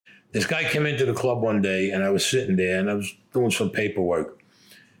This guy came into the club one day, and I was sitting there, and I was doing some paperwork.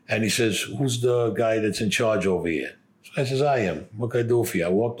 And he says, "Who's the guy that's in charge over here?" So I says, "I am. What can I do for you?" I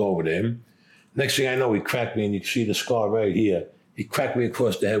walked over to him. Next thing I know, he cracked me, and you can see the scar right here. He cracked me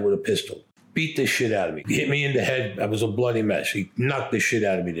across the head with a pistol. Beat the shit out of me. He hit me in the head. I was a bloody mess. He knocked the shit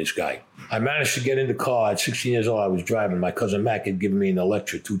out of me, this guy. I managed to get in the car. At 16 years old, I was driving. My cousin Mac had given me an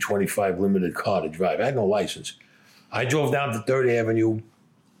Electra 225 limited car to drive. I had no license. I drove down to 3rd Avenue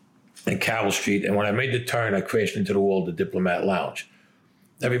and Carroll Street, and when I made the turn, I crashed into the wall of the Diplomat Lounge.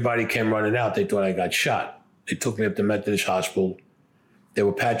 Everybody came running out. They thought I got shot. They took me up to Methodist Hospital. They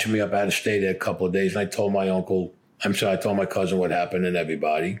were patching me up. I had to stay there a couple of days, and I told my cousin what happened and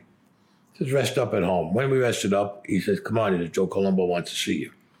everybody. He says, "Rest up at home." When we rested up, he says, "Come on," he says, "Joe Colombo wants to see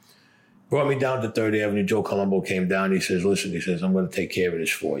you." Brought me down to 3rd Avenue. Joe Colombo came down. He says, "Listen," he says, "I'm going to take care of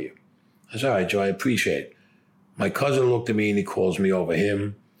this for you." I said, "All right, Joe, I appreciate it." My cousin looked at me and he calls me over.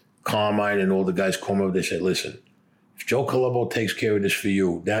 Him, Carmine, and all the guys come over. They said, "Listen, if Joe Colombo takes care of this for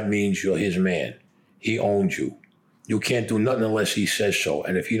you, that means you're his man. He owns you. You can't do nothing unless he says so.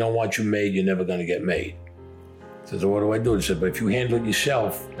 And if he don't want you made, you're never going to get made." I said, "So what do I do?" He said, "But if you handle it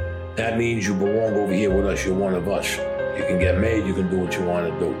yourself, that means you belong over here with us. You're one of us. You can get made. You can do what you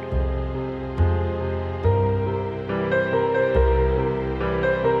want to do."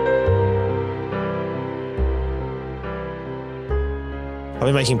 I've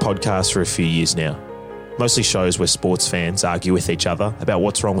been making podcasts for a few years now, mostly shows where sports fans argue with each other about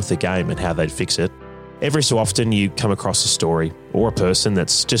what's wrong with the game and how they'd fix it. Every so often you come across a story or a person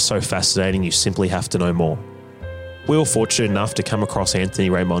that's just so fascinating you simply have to know more. We were fortunate enough to come across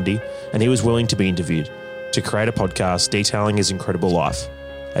Anthony Raimondi, and he was willing to be interviewed to create a podcast detailing his incredible life,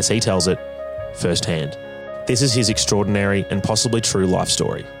 as he tells it, firsthand. This is his extraordinary and possibly true life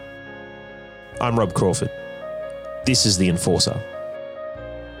story. I'm Rob Crawford. This is The Enforcer.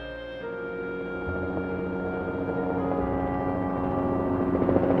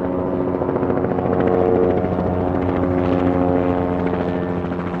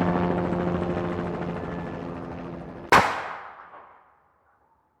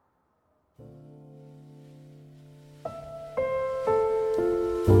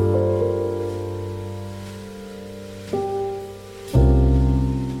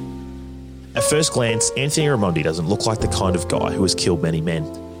 At first glance, Anthony Raimondi doesn't look like the kind of guy who has killed many men.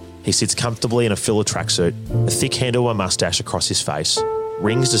 He sits comfortably in a filler tracksuit, a thick handlebar mustache across his face,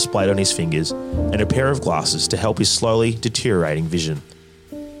 rings displayed on his fingers, and a pair of glasses to help his slowly deteriorating vision.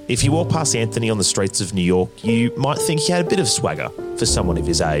 If you walk past Anthony on the streets of New York, you might think he had a bit of swagger for someone of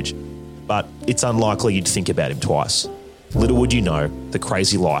his age, but it's unlikely you'd think about him twice. Little would you know the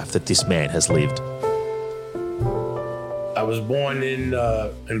crazy life that this man has lived. I was born in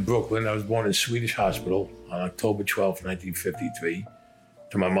Brooklyn. I was born in Swedish Hospital on October 12th, 1953,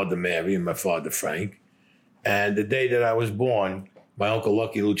 to my mother Mary and my father Frank. And the day that I was born, my uncle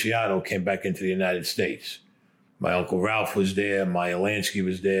Lucky Luciano came back into the United States. My uncle Ralph was there, Maya Lansky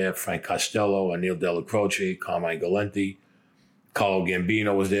was there, Frank Costello, Anil Della Croce, Carmine Galenti, Carlo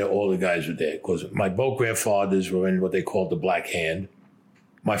Gambino was there. All the guys were there because my both grandfathers were in what they called the Black Hand.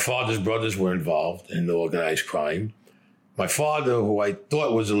 My father's brothers were involved in the organized crime. My father, who I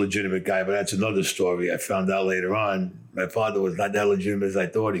thought was a legitimate guy, but that's another story. I found out later on, my father was not that legitimate as I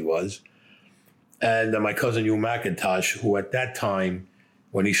thought he was. And my cousin Hugh McIntosh, who at that time,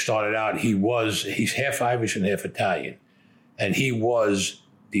 when he started out, he's half Irish and half Italian. And he was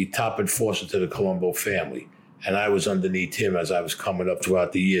the top enforcer to the Colombo family. And I was underneath him as I was coming up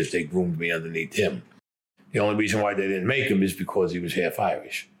throughout the years. They groomed me underneath him. The only reason why they didn't make him is because he was half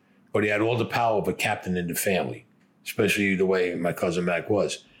Irish. But he had all the power of a captain in the family, especially the way my cousin Mac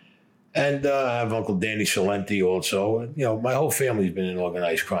was. And I have Uncle Danny Salenti also. You know, my whole family's been in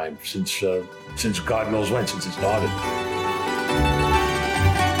organized crime since God knows when, since it started.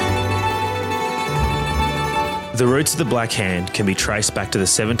 The roots of the Black Hand can be traced back to the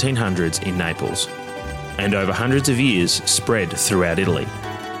 1700s in Naples, and over hundreds of years spread throughout Italy.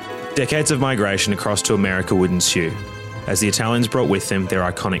 Decades of migration across to America would ensue, as the Italians brought with them their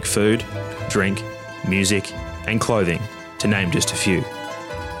iconic food, drink, music, and clothing, to name just a few.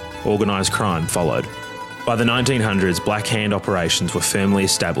 Organised crime followed. By the 1900s, Black Hand operations were firmly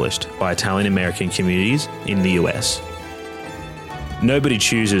established by Italian-American communities in the US. Nobody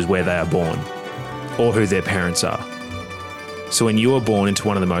chooses where they are born, or who their parents are. So when you are born into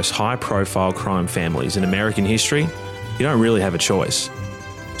one of the most high-profile crime families in American history, you don't really have a choice,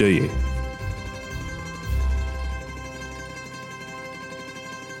 do you?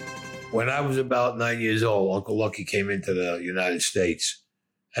 When I was about 9 years old, Uncle Lucky came into the United States,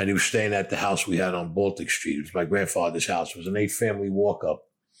 and he was staying at the house we had on Baltic Street. It was my grandfather's house. It was an 8-family walk-up.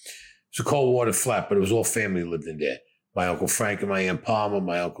 It's a cold water flat, but it was all family lived in there. My Uncle Frank and my Aunt Palmer,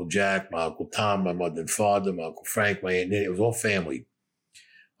 my Uncle Jack, my Uncle Tom, my mother and father, my Uncle Frank, my Aunt Nanny. It was all family.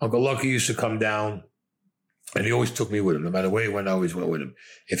 Uncle Lucky used to come down, and he always took me with him. No matter where he went, I always went with him.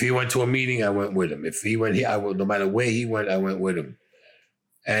 If he went to a meeting, I went with him. If he went here, no matter where he went, I went with him.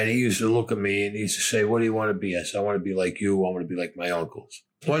 And he used to look at me and he used to say, "What do you want to be?" I said, "I want to be like you. I want to be like my uncles."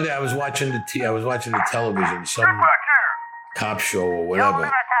 One day I was watching the television, some cop show or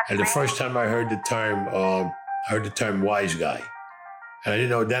whatever. And the first time I heard the term wise guy. And I didn't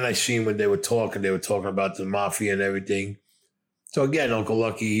know, then I seen when they were talking about the mafia and everything. So again, Uncle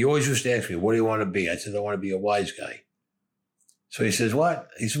Lucky, he always used to ask me, "What do you want to be?" I said, "I want to be a wise guy." So he says, "What?"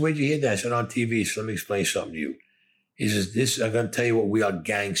 He said, "Where'd you hear that?" I said, "On TV. So let me explain something to you." He says, I'm going to tell you what, we are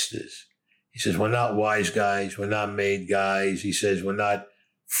gangsters. He says, "We're not wise guys. We're not made guys." He says, "We're not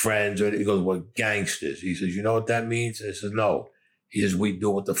friends." He goes, "We're gangsters." He says, "You know what that means?" I says, "No." He says, "We do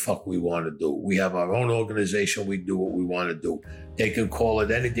what the fuck we want to do. We have our own organization. We do what we want to do. They can call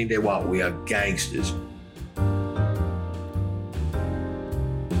it anything they want. We are gangsters."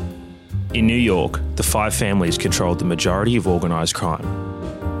 In New York, the five families controlled the majority of organised crime.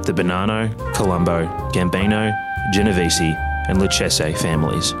 The Bonanno, Colombo, Gambino, Genovese and Lucchese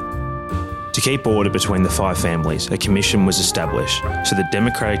families. To keep order between the five families, a commission was established so that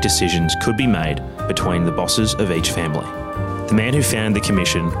democratic decisions could be made between the bosses of each family. The man who founded the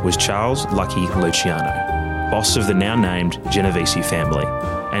commission was Charles Lucky Luciano, boss of the now named Genovese family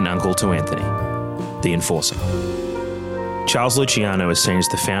and uncle to Anthony, the enforcer. Charles Luciano is seen as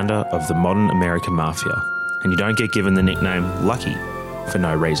the founder of the modern American mafia, and you don't get given the nickname Lucky for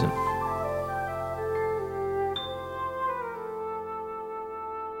no reason.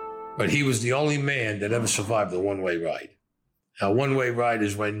 But he was the only man that ever survived a one-way ride. Now, one-way ride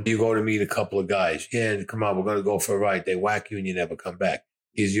is when you go to meet a couple of guys. "Yeah, come on, we're going to go for a ride." They whack you and you never come back.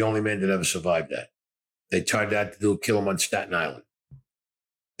 He's the only man that ever survived that. They tried that to kill him on Staten Island.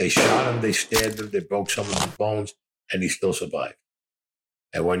 They shot him, they stabbed him, they broke some of his bones, and he still survived.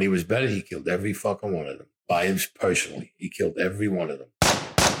 And when he was better, he killed every fucking one of them. By him personally. He killed every one of them.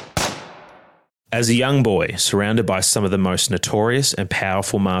 As a young boy, surrounded by some of the most notorious and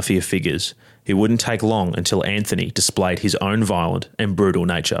powerful mafia figures, it wouldn't take long until Anthony displayed his own violent and brutal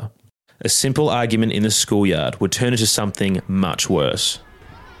nature. A simple argument in the schoolyard would turn into something much worse,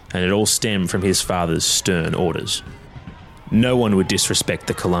 and it all stemmed from his father's stern orders. No one would disrespect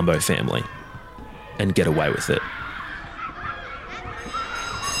the Colombo family and get away with it.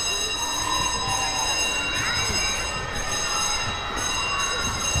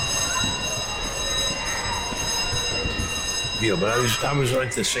 But I was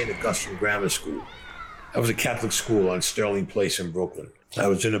went to St. Augustine Grammar School. That was a Catholic school on Sterling Place in Brooklyn. I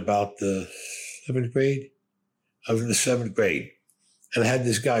was in about the 7th grade. I was in the 7th grade. And I had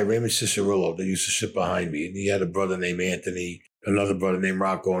this guy, Raymond Cicerillo, that used to sit behind me. And he had a brother named Anthony, another brother named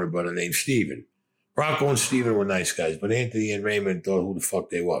Rocco, and a brother named Steven. Rocco and Steven were nice guys, but Anthony and Raymond thought who the fuck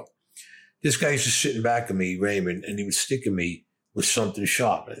they were. This guy used to sit in back of me, Raymond, and he would stick at me with something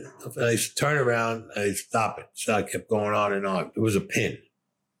sharp. And I used to turn around and I'd stop it. So I kept going on and on. It was a pin.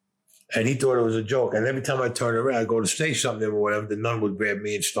 And he thought it was a joke. And every time I turned around, I'd go to say something or whatever, the nun would grab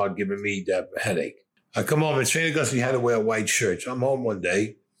me and start giving me that headache. I come home and St. Augustine had to wear a white shirt. So I'm home one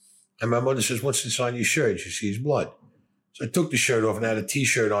day and my mother says, "What's this on your shirt?" She sees blood. So I took the shirt off and I had a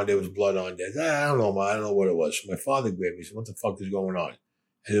t-shirt on. There was blood on there. I don't know, Ma. I don't know what it was. So my father grabbed me and said, "What the fuck is going on?"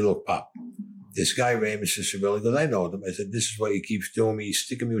 And he looked, "Pop, this guy, Raymond Cicerillo," he goes, "I know him." I said, "This is what he keeps doing me. He's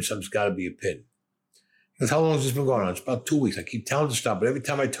sticking me with something's got to be a pin." He goes, "How long has this been going on?" "It's about 2 weeks. I keep telling him to stop, but every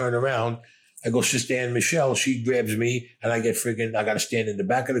time I turn around, I go, Sister Ann Michelle, she grabs me, and I got to stand in the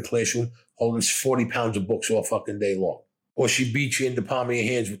back of the classroom holding 40 pounds of books all fucking day long. Or she beats you in the palm of your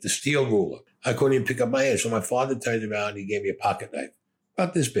hands with the steel ruler. I couldn't even pick up my hand. So my father turned around and he gave me a pocket knife,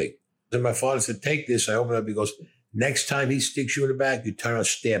 about this big. Then my father said, "Take this." I opened it up. He goes, "Next time he sticks you in the back, you turn around and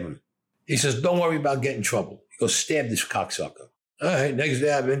stab him." He says, "Don't worry about getting in trouble." He goes, "Stab this cocksucker." All right, next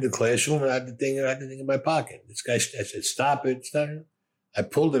day I'm in the classroom and I had the thing in my pocket. This guy, I said, "Stop it, stop it." I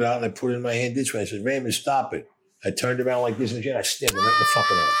pulled it out and I put it in my hand this way. I said, "Raymond, stop it." I turned around like this and I stabbed him right in the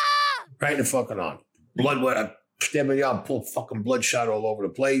fucking arm. Right in the fucking arm. Blood wet. I stabbed him in the arm, pulled fucking bloodshot all over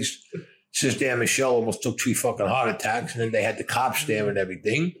the place. Sister Ann Michelle almost took 3 fucking heart attacks. And then they had the cops there and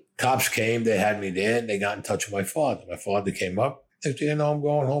everything. Cops came, they had me there, and they got in touch with my father. My father came up. Next thing you know, I'm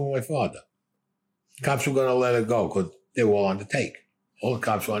going home with my father. Cops were going to let her go because they were all on the take. All the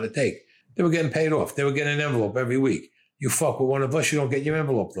cops were on the take. They were getting paid off. They were getting an envelope every week. You fuck with one of us, you don't get your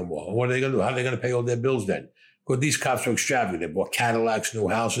envelope no more. What are they going to do? How are they going to pay all their bills then? Because these cops were extravagant. They bought Cadillacs, new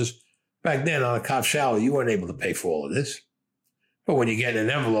houses. Back then, on a cop's salary, you weren't able to pay for all of this. But when you get an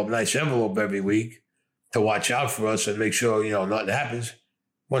envelope, nice envelope every week to watch out for us and make sure, nothing happens,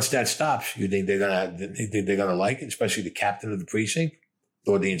 once that stops, you think they're gonna like it, especially the captain of the precinct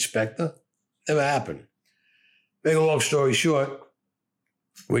or the inspector? Never happened. Make a long story short,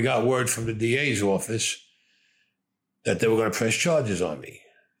 we got word from the DA's office that they were going to press charges on me.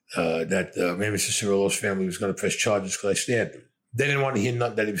 That maybe Mr. Cirillo's family was going to press charges because I stabbed him. They didn't want to hear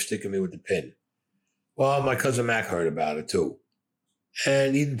nothing that he was sticking me with the pin. Well, my cousin Mac heard about it too.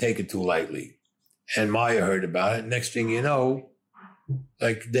 And he didn't take it too lightly. And Maya heard about it. Next thing you know,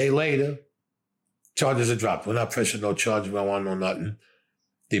 like a day later, charges are dropped. We're not pressing no charges. We don't want no nothing.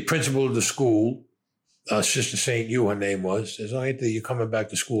 The principal of the school, Sister St. Hugh, her name was, says, "Oh, Anthony, you're coming back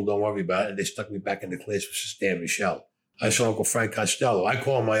to school. Don't worry about it." And they stuck me back in the class with Sister Ann Michelle. I saw Uncle Frank Costello. I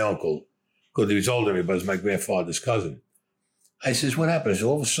call him my uncle because he was older than me, but he was my grandfather's cousin. I says, "What happened?" I said,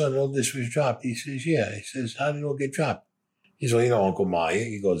 "All of a sudden, all this was dropped." He says, "Yeah." He says, "How did it all get dropped?" He says, "Well, Uncle Maya."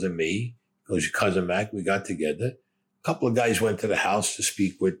 He goes, "And me." He goes, "Your cousin Mac." We got together. A couple of guys went to the house to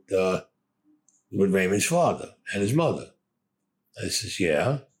speak with Raymond's father and his mother. I says,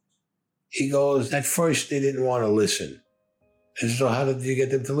 "Yeah." He goes, "At first, they didn't want to listen." I said, "So how did you get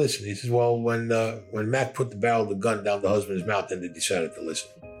them to listen?" He says, "Well, when Mac put the barrel of the gun down the husband's mouth, then they decided to listen."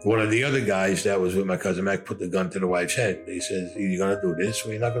 One of the other guys that was with my cousin Mac put the gun to the wife's head. He says, "You're going to do this,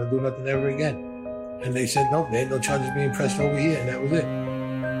 or you're not going to do nothing ever again." And they said, "Nope, there ain't no charges being pressed over here," and that was it.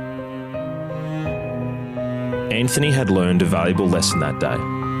 Anthony had learned a valuable lesson that day.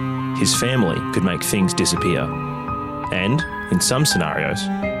 His family could make things disappear. And, in some scenarios,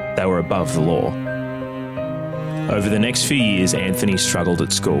 they were above the law. Over the next few years, Anthony struggled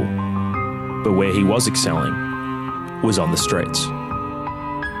at school. But where he was excelling was on the streets.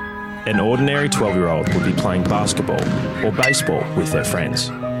 An ordinary 12-year-old would be playing basketball or baseball with their friends.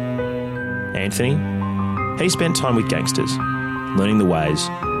 Anthony, he spent time with gangsters, learning the ways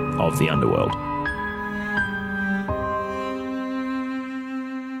of the underworld.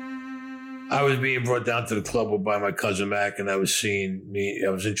 I was being brought down to the club by my cousin Mac, and I was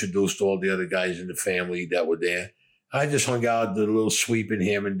introduced to all the other guys in the family that were there. I just hung out, did a little sweeping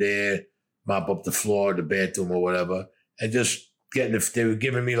here and there, mop up the floor, the bathroom or whatever, and just they were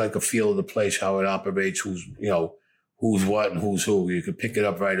giving me like a feel of the place, how it operates, who's what and who's who. You could pick it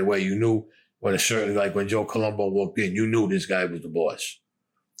up right away. You knew when when Joe Colombo walked in, you knew this guy was the boss.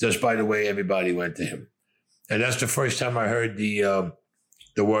 Just by the way everybody went to him. And that's the first time I heard the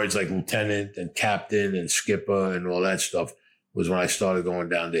words like lieutenant and captain and skipper and all that stuff was when I started going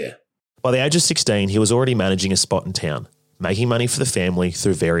down there. By the age of 16, he was already managing a spot in town, making money for the family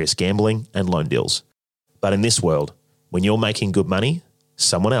through various gambling and loan deals. But in this world, when you're making good money,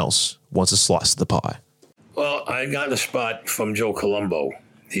 someone else wants a slice of the pie. Well, I got a spot from Joe Colombo.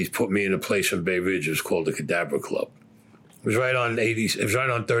 He's put me in a place in Bay Ridge. It was called the Cadabra Club. It was right on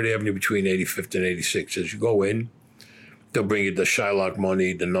 3rd Avenue between 85th and 86th. As you go in, they'll bring you the Shylock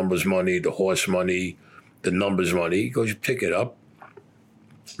money, the numbers money, the horse money, the numbers money. He goes, you pick it up,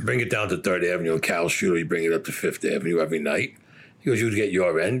 bring it down to 3rd Avenue and Cal Street, or you bring it up to 5th Avenue every night. He goes, you get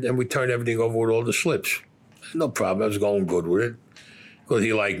your end, and we turn everything over with all the slips. No problem. I was going good with it. Because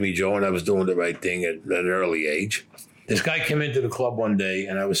he liked me, Joe, and I was doing the right thing at an early age. This guy came into the club one day,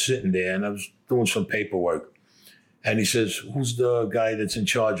 and I was sitting there, and I was doing some paperwork. And he says, who's the guy that's in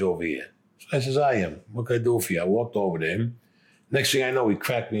charge over here? So I says, I am. What can I do for you? I walked over to him. Next thing I know, he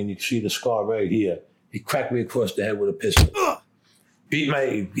cracked me, and you can see the scar right here. He cracked me across the head with a pistol. He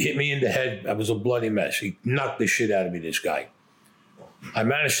hit me in the head. I was a bloody mess. He knocked the shit out of me, this guy. I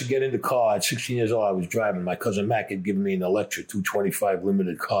managed to get in the car. At 16 years old, I was driving. My cousin Mac had given me an Electra 225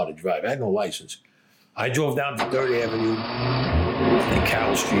 limited car to drive. I had no license. I drove down to 3rd Avenue and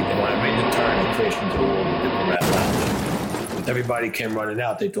Carroll Street, and when I made the turn, I crashed into the wall of the Diplomat Lounge. Everybody came running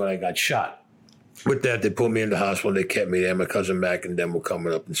out. They thought I got shot. With that, they put me in the hospital. They kept me there. My cousin Mac and them were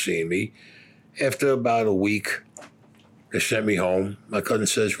coming up and seeing me. After about a week, they sent me home. My cousin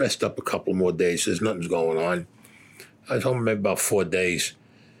says, rest up a couple more days. Says, nothing's going on. I was home maybe about 4 days.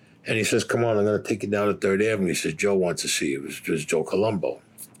 And he says, come on, I'm going to take you down to 3rd Avenue. He says, Joe wants to see you. It was Joe Colombo.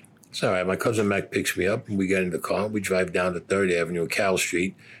 It's all right. My cousin Mac picks me up, and we get in the car. We drive down to 3rd Avenue and Cal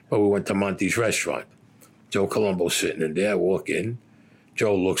Street, where we went to Monty's restaurant. Joe Colombo's sitting in there. I walk in.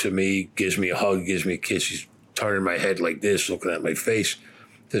 Joe looks at me, gives me a hug, gives me a kiss. He's turning my head like this, looking at my face.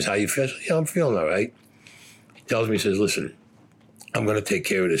 Says, how you feel? I said, yeah, I'm feeling all right. He tells me, he says, listen, I'm going to take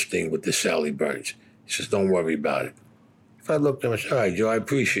care of this thing with this Sally Burns. He says, don't worry about it. If I looked at him, I said, all right, Joe, I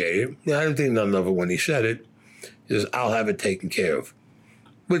appreciate it. Yeah, I didn't think nothing of it when he said it. He says, I'll have it taken care of.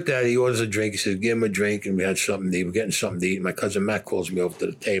 With that, he orders a drink. He says, give him a drink, and we had something to eat. We're getting something to eat. My cousin Mac calls me over to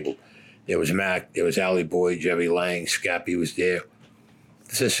the table. There was Mac, there was Allie Boyd, Jerry Lang, Scappy was there.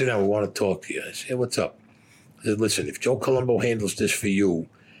 He said, sit down, we want to talk to you. I said, hey, what's up? I said, listen, if Joe Colombo handles this for you,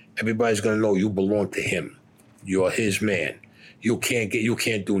 everybody's going to know you belong to him. You're his man. You can't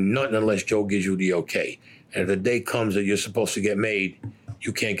do nothing unless Joe gives you the okay. And if the day comes that you're supposed to get made,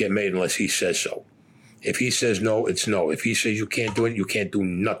 you can't get made unless he says so. If he says no, it's no. If he says you can't do it, you can't do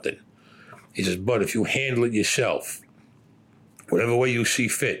nothing. He says, but if you handle it yourself, whatever way you see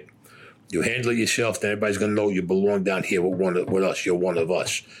fit, you handle it yourself, then everybody's going to know you belong down here with us. You're one of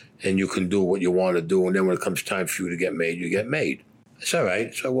us. And you can do what you want to do. And then when it comes time for you to get made, you get made. It's all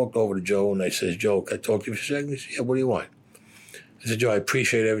right. So I walked over to Joe and I said, Joe, can I talk to you for a second? He said, yeah, what do you want? I said, Joe, I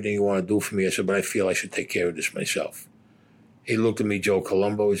appreciate everything you want to do for me. I said, but I feel I should take care of this myself. He looked at me, Joe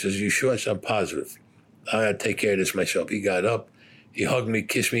Colombo. He says, you sure? I said, I'm positive. I got to take care of this myself. He got up. He hugged me,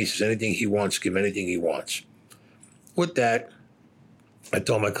 kissed me. He says, anything he wants, give him anything he wants. With that, I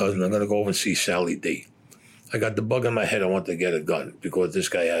told my cousin, I'm going to go over and see Sally D. I got the bug in my head. I want to get a gun because this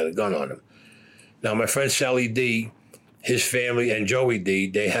guy had a gun on him. Now, my friend Sally D, his family, and Joey D,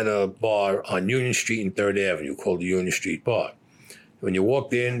 they had a bar on Union Street and 3rd Avenue called the Union Street Bar. When you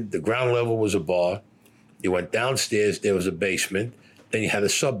walked in, the ground level was a bar. You went downstairs, there was a basement. Then you had a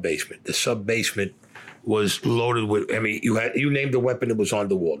sub-basement. The sub-basement was loaded with, you named the weapon, it was on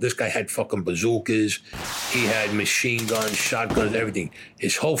the wall. This guy had fucking bazookas. He had machine guns, shotguns, everything.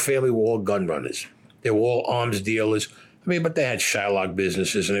 His whole family were all gun runners. They were all arms dealers. But they had Shylock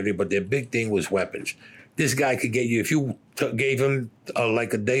businesses and everything, but their big thing was weapons. This guy could get you, if you gave him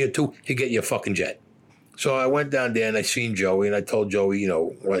like a day or two, he'd get you a fucking jet. So I went down there and I seen Joey and I told Joey,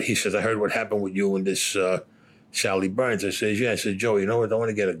 he says, I heard what happened with you and this Sally Burns. I said, yeah. I said, Joey, I want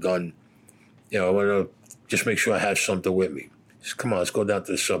to get a gun. I want to just make sure I have something with me. He said, come on, let's go down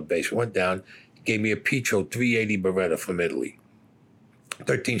to the sub-base. We went down, gave me a Picho 380 Beretta from Italy.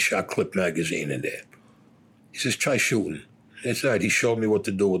 13-shot clip magazine in there. He says, try shooting. That's right. He showed me what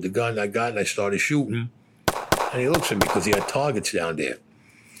to do with the gun I got, and I started shooting. And he looks at me because he had targets down there.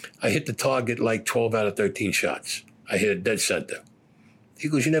 I hit the target like 12 out of 13 shots. I hit it dead center. He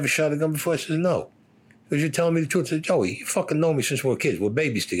goes, you never shot a gun before? I says, no. He goes, you're telling me the truth? I said, Joey, you fucking know me since we were kids. We're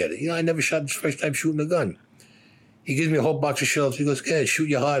babies together. I never shot this first time shooting a gun. He gives me a whole box of shells. He goes, go ahead, shoot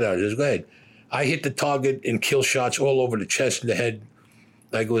your heart out. I says, go ahead. I hit the target and kill shots all over the chest and the head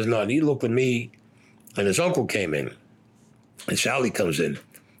like it was nothing. He looked at me, and his uncle came in. And Sally comes in.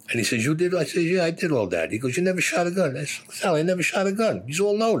 And he says, you did? I said, yeah, I did all that. He goes, you never shot a gun. I said, Sally, I never shot a gun. You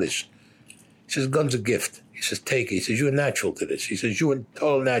all know this. He says, gun's a gift. He says, take it. He says, you're natural to this. He says, you're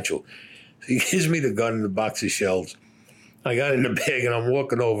total natural. So he gives me the gun and the box of shells. I got in the bag, and I'm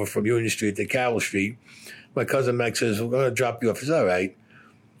walking over from Union Street to Carroll Street. My cousin Max says, we're going to drop you off. He says, all right.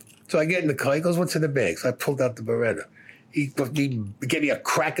 So I get in the car. He goes, what's in the bag? So I pulled out the Beretta. He gave me a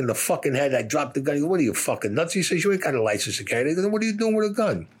crack in the fucking head. I dropped the gun. He goes, what are you, fucking nuts? He says, you ain't got a license to carry. He goes, what are you doing with a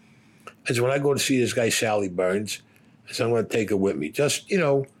gun? I said, when I go to see this guy, Sally Burns, I said, I'm going to take her with me. Just,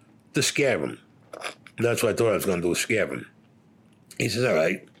 to scare him. That's what I thought I was going to do, scare him. He says, all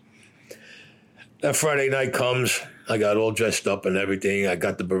right. That Friday night comes. I got all dressed up and everything. I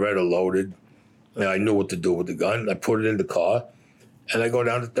got the Beretta loaded. And I knew what to do with the gun. I put it in the car. And I go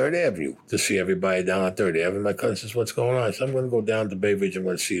down to 3rd Avenue to see everybody down on 3rd Avenue. My cousin says, what's going on? I said, I'm going to go down to Bay Ridge. I'm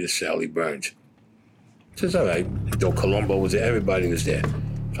going to see this Sally Burns. He says, all right. Joe Colombo was there. Everybody was there.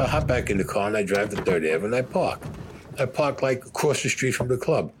 So I hop back in the car and I drive to 3rd Avenue and I park. I park like across the street from the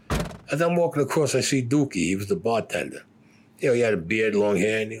club. As I'm walking across, I see Dookie. He was the bartender. He had a beard, long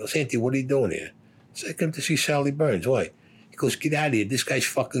hair. And he goes, Auntie, what are you doing here? I said, I came to see Sally Burns. Why? He goes, get out of here. This guy's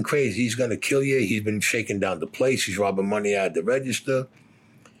fucking crazy. He's going to kill you. He's been shaking down the place. He's robbing money out of the register.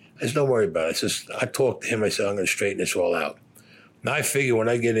 I said, don't worry about it. I talked to him. I said, I'm going to straighten this all out. Now I figure when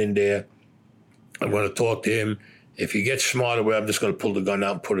I get in there, I'm going to talk to him. If he gets smart or whatever, I'm just going to pull the gun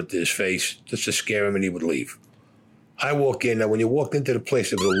out and put it to his face just to scare him, and he would leave. I walk in. Now, when you walked into the place,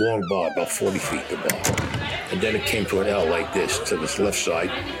 there was a long bar, about 40 feet, the bar. And then it came to an L like this, to this left side,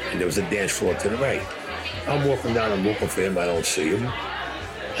 and there was a dance floor to the right. I'm walking down. I'm looking for him. I don't see him.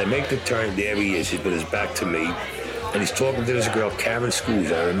 I make the turn. There he is. He's with his back to me. And he's talking to this girl, Karen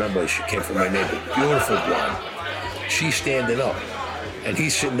Scooz. I remember she came from my neighborhood. Beautiful blonde. She's standing up. And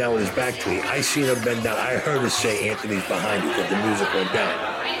he's sitting down with his back to me. I seen her bend down. I heard her say, Anthony's behind you, because the music went down.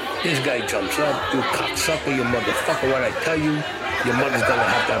 This guy jumps up. You cocksucker, you motherfucker. What I tell you, your mother's going to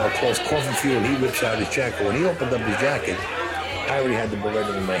have a close coffee for you. And he rips out his jacket. When he opened up his jacket, I already had the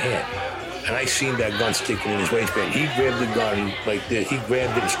Beretta in my hand. And I seen that gun sticking in his waistband. He grabbed the gun like this. He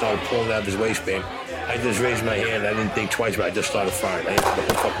grabbed it and started pulling it out of his waistband. I just raised my hand. I didn't think twice, but I just started firing. I hit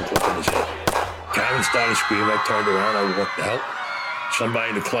the fucking clip in his head. Karen started screaming. I turned around. I walked the hell. Somebody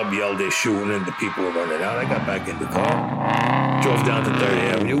in the club yelled, they're shooting, and the people were running out. I got back in the car. Drove down to 3rd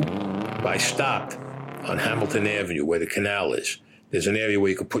Avenue. I stopped on Hamilton Avenue where the canal is. There's an area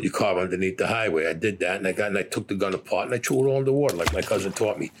where you can put your car underneath the highway. I did that, and I took the gun apart, and I threw it all in the water, like my cousin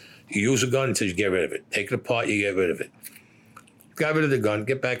taught me. You use a gun until you get rid of it. Take it apart, you get rid of it. Got rid of the gun,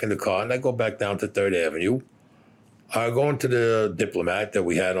 get back in the car, and I go back down to 3rd Avenue. I go into the Diplomat that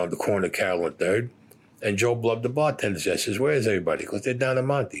we had on the corner of Carroll and 3rd, and Joe Blub, the bartender, says, where is everybody? Because they're down at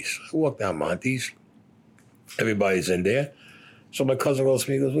Monty's. I walk down Monty's. Everybody's in there. So my cousin goes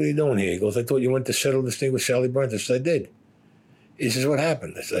to me, he goes, what are you doing here? He goes, I thought you went to settle this thing with Sally Burns. I said, I did. He says, what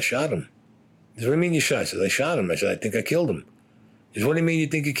happened? I said, I shot him. He says, what do you mean you shot? I said, I shot him. I said, I think I killed him. He says, what do you mean you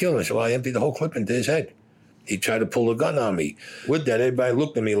think you killed him? I said, well, I emptied the whole clip into his head. He tried to pull a gun on me. With that, everybody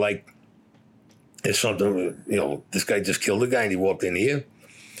looked at me like there's something, this guy just killed a guy and he walked in here.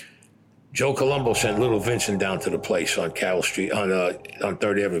 Joe Colombo sent little Vincent down to the place on Carroll Street, on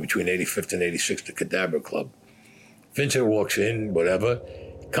 3rd Avenue between 85th and 86th, the Cadaver Club. Vincent walks in, whatever,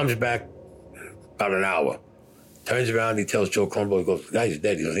 comes back about an hour. Turns around, he tells Joe Colombo, he goes, the guy's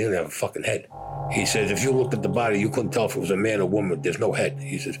dead. He goes, he doesn't have a fucking head. He says, if you looked at the body, you couldn't tell if it was a man or woman. There's no head.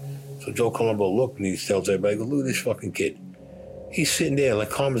 He says, so Joe Colombo looked and he tells everybody, look at this fucking kid. He's sitting there like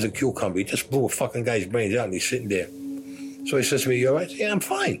calm as a cucumber. He just blew a fucking guy's brains out and he's sitting there. So he says to me, you all right? I said, yeah, I'm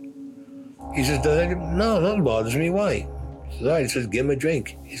fine. He says, no, nothing bothers me. Why? He says, all right. He says, give him a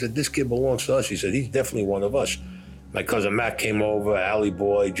drink. He said, this kid belongs to us. He said, he's definitely one of us. My cousin Matt came over, Allie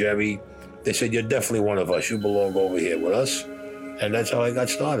Boy, Jerry. They said, you're definitely one of us. You belong over here with us. And that's how I got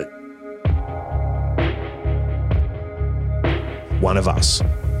started. One of us.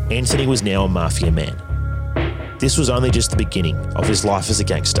 Anthony was now a mafia man. This was only just the beginning of his life as a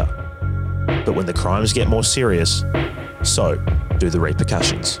gangster. But when the crimes get more serious, so do the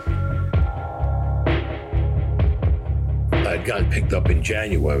repercussions. I'd gotten picked up in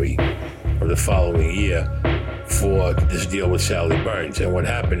January of the following year for this deal with Sally Burns. And what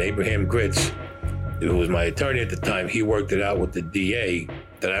happened, Abraham Gritz, who was my attorney at the time, he worked it out with the DA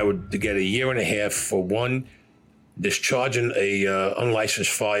that I would get a year and a half for one, discharging a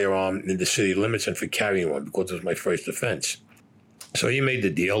unlicensed firearm in the city limits and for carrying one because it was my first offense. So he made the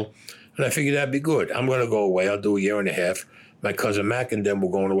deal, and I figured that'd be good. I'm going to go away. I'll do a year and a half. My cousin Mac and them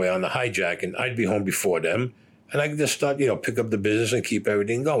were going away on the hijack, and I'd be home before them, and I could just start, pick up the business and keep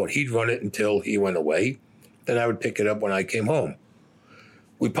everything going. He'd run it until he went away. Then I would pick it up when I came home.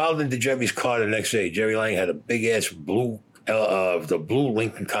 We piled into Jerry's car the next day. Jerry Lang had a big-ass the blue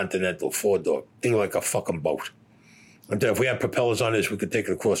Lincoln Continental 4-door, thing like a fucking boat. And if we had propellers on this, we could take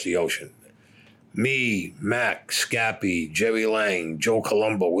it across the ocean. Me, Mac, Scappy, Jerry Lang, Joe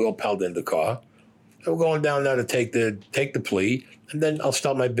Colombo, we all piled in the car. And we're going down now to take the plea, and then I'll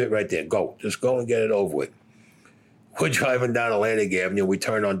start my bit right there. Go. Just go and get it over with. We're driving down Atlantic Avenue. We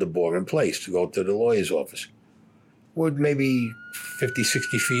turn on DeBoer Place to go to the lawyer's office. We're maybe 50,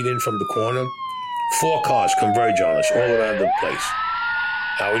 60 feet in from the corner. 4 cars converge on us all around the place.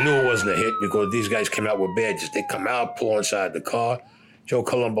 Now, we knew it wasn't a hit because these guys came out with badges. They come out, pull inside the car. Joe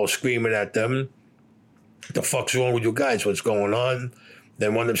Colombo screaming at them. What the fuck's wrong with you guys? What's going on?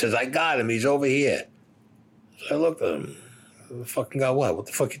 Then one of them says, I got him. He's over here. So I looked at him. Fucking got what? What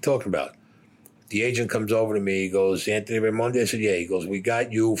the fuck are you talking about? The agent comes over to me. He goes, Anthony Raimondi? I said, yeah. He goes, we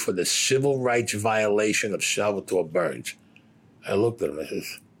got you for the civil rights violation of Salvatore Burns. I looked at him. I said,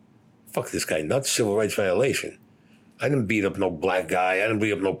 fuck this guy nuts, civil rights violation. I didn't beat up no black guy. I didn't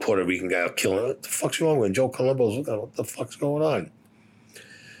beat up no Puerto Rican guy or kill him. What the fuck's wrong with him? Joe Colombo's looking at what the fuck's going on?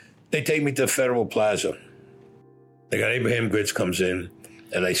 They take me to Federal Plaza. They got Abraham Gritz comes in,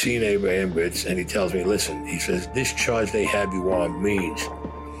 and I seen Abraham Gritz, and he tells me, listen, he says, this charge they have you on means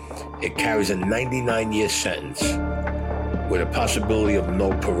it carries a 99-year sentence with a possibility of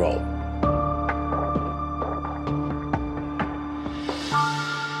no parole.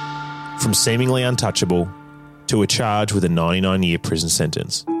 From seemingly untouchable to a charge with a 99-year prison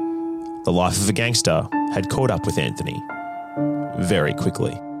sentence, the life of a gangster had caught up with Anthony very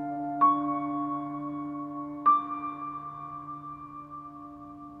quickly.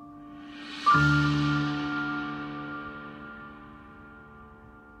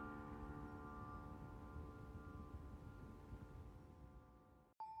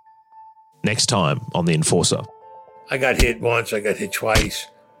 Next time on The Enforcer. I got hit once, I got hit twice.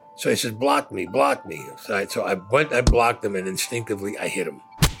 So he says, block me. So I blocked him, and instinctively I hit him.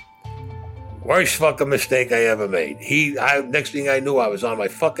 Worst fucking mistake I ever made. Next thing I knew, I was on my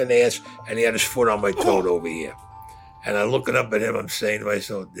fucking ass, and he had his foot on my throat over here. And I'm looking up at him, I'm saying to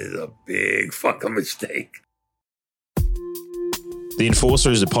myself, this is a big fucking mistake. The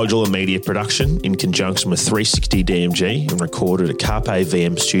Enforcer is a Podular Media production in conjunction with 360 DMG and recorded at Carpe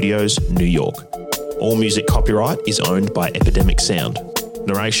VM Studios, New York. All music copyright is owned by Epidemic Sound.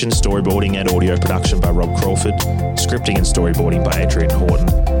 Narration, storyboarding and audio production by Rob Crawford. Scripting and storyboarding by Adrian Horton.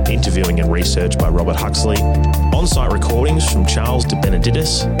 Interviewing and research by Robert Huxley. On-site recordings from Charles De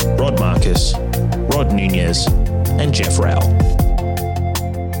Benedictis, Rod Marcus, Rod Nunez and Jeff Rowell.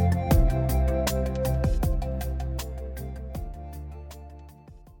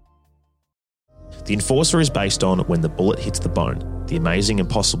 The Enforcer is based on When the Bullet Hits the Bone, the amazing and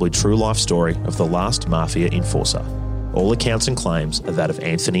possibly true life story of the last Mafia enforcer. All accounts and claims are that of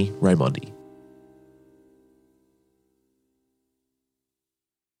Anthony Raimondi.